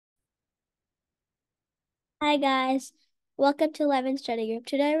Hi guys, welcome to 11 Study Group.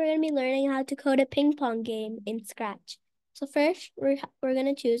 Today we're going to be learning how to code a ping pong game in Scratch. So first, we're going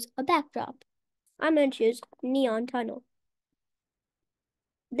to choose a backdrop. I'm going to choose neon tunnel.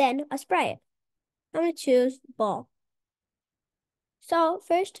 Then a sprite. I'm going to choose ball. So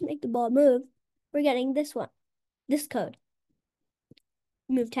first, to make the ball move, we're getting this code.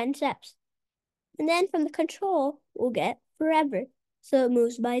 Move 10 steps. And then from the control, we'll get forever, so it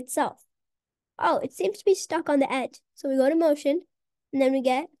moves by itself. Oh, it seems to be stuck on the edge. So we go to motion, and then we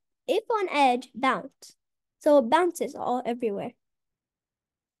get if on edge, bounce. So it bounces all everywhere.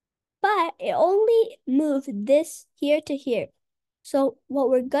 But it only moved this here to here. So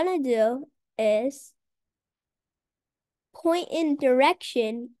what we're gonna do is point in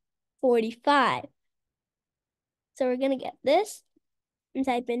direction 45. So we're gonna get this and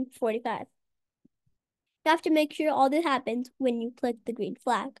type in 45. You have to make sure all this happens when you click the green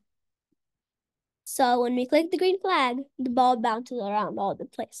flag. So when we click the green flag, the ball bounces around all the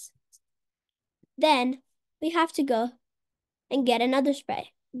place. Then we have to go and get another sprite.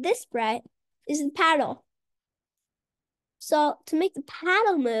 This sprite is the paddle. So to make the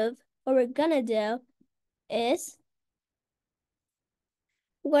paddle move, what we're gonna do is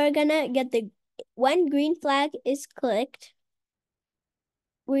we're gonna get when green flag is clicked,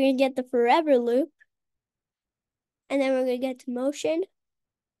 we're gonna get the forever loop, and then we're gonna get to motion,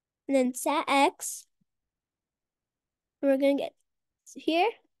 and then set X, and we're gonna get here,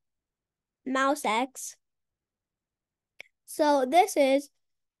 mouse X. So this is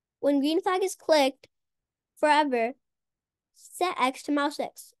when green flag is clicked, forever, set X to mouse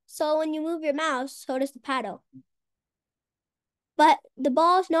X. So when you move your mouse, so does the paddle. But the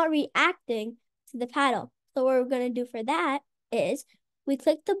ball is not reacting to the paddle. So what we're gonna do for that is we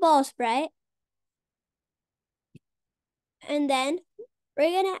click the ball sprite, and then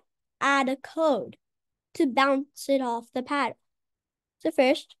we're gonna add a code to bounce it off the paddle. So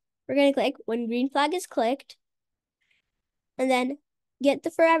first, we're gonna click when green flag is clicked, and then get the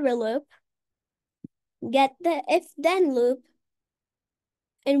forever loop, get the if then loop,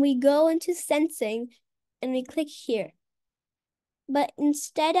 and we go into sensing and we click here. But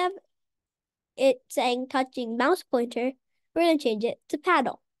instead of it saying touching mouse pointer, we're gonna change it to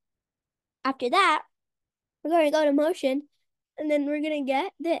paddle. After that, we're gonna go to motion, and then we're gonna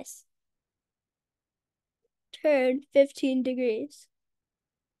get this. Turn 15 degrees.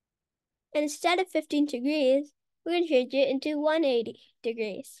 And instead of 15 degrees, we're gonna change it into 180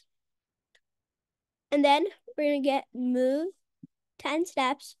 degrees. And then we're gonna get move 10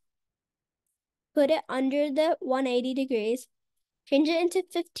 steps, put it under the 180 degrees, change it into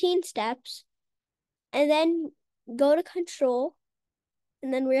 15 steps, and then go to control,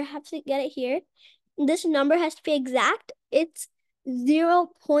 and then we have to get it here. This number has to be exact. It's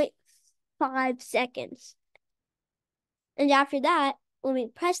 0.5 seconds. And after that, when we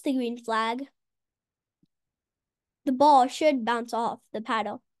press the green flag, the ball should bounce off the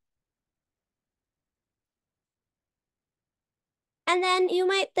paddle. And then you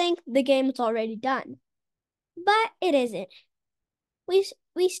might think the game is already done, but it isn't. We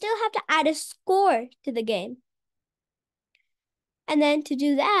still have to add a score to the game. And then to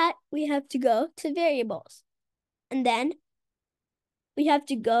do that, we have to go to variables. And then we have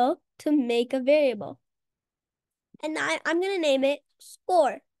to go to make a variable. And I'm gonna name it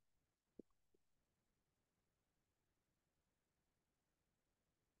score.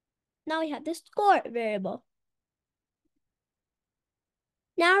 Now we have the score variable.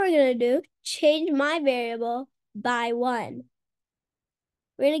 Now we're gonna do change my variable by 1.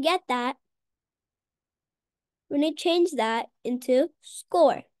 We're gonna get that. We're gonna change that into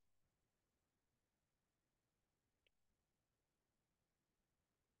score.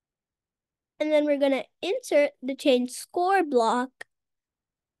 And then we're gonna insert the change score block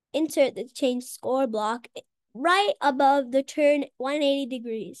right above the turn 180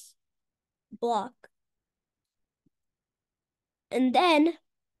 degrees block. And then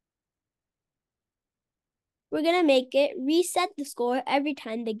we're gonna make it reset the score every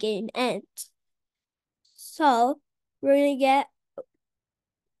time the game ends. So we're gonna get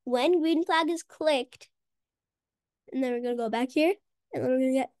when green flag is clicked, and then we're gonna go back here, and then we're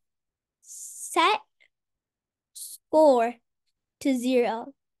gonna get set score to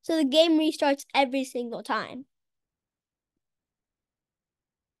 0. So the game restarts every single time.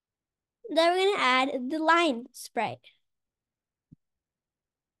 Then we're gonna add the line sprite.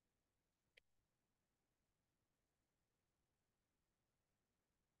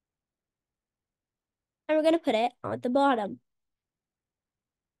 And we're gonna put it on the bottom.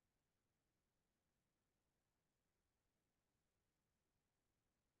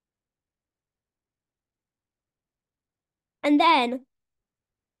 And then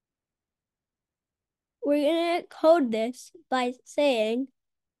we're gonna code this by saying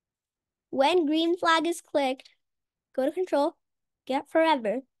when green flag is clicked, go to control, get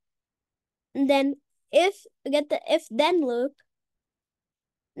forever, and then if we get the if then loop,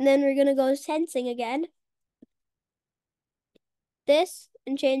 and then we're gonna go sensing again. This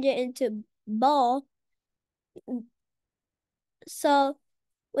and change it into ball. So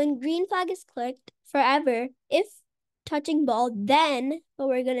when green flag is clicked forever, if touching ball, then what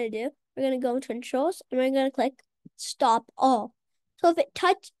we're gonna do, we're gonna go into controls and we're gonna click stop all. So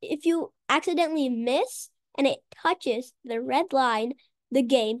if you accidentally miss and it touches the red line, the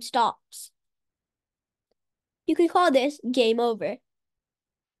game stops. You can call this game over.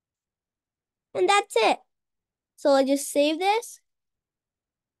 And that's it. So let's just save this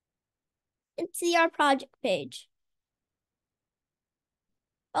and see our project page.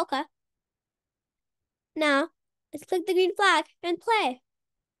 Okay. Now, let's click the green flag and play.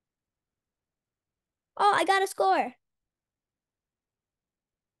 Oh, I got a score.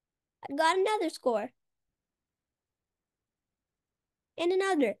 I got another score. And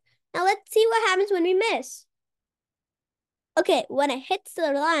another. Now let's see what happens when we miss. Okay, when it hits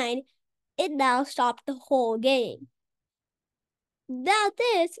the line, it now stopped the whole game. Now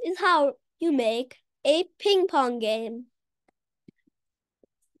this is how you make a ping pong game.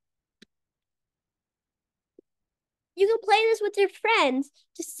 You can play this with your friends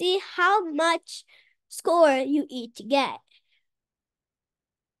to see how much score you each get.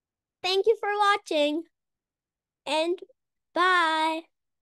 Thank you for watching and bye.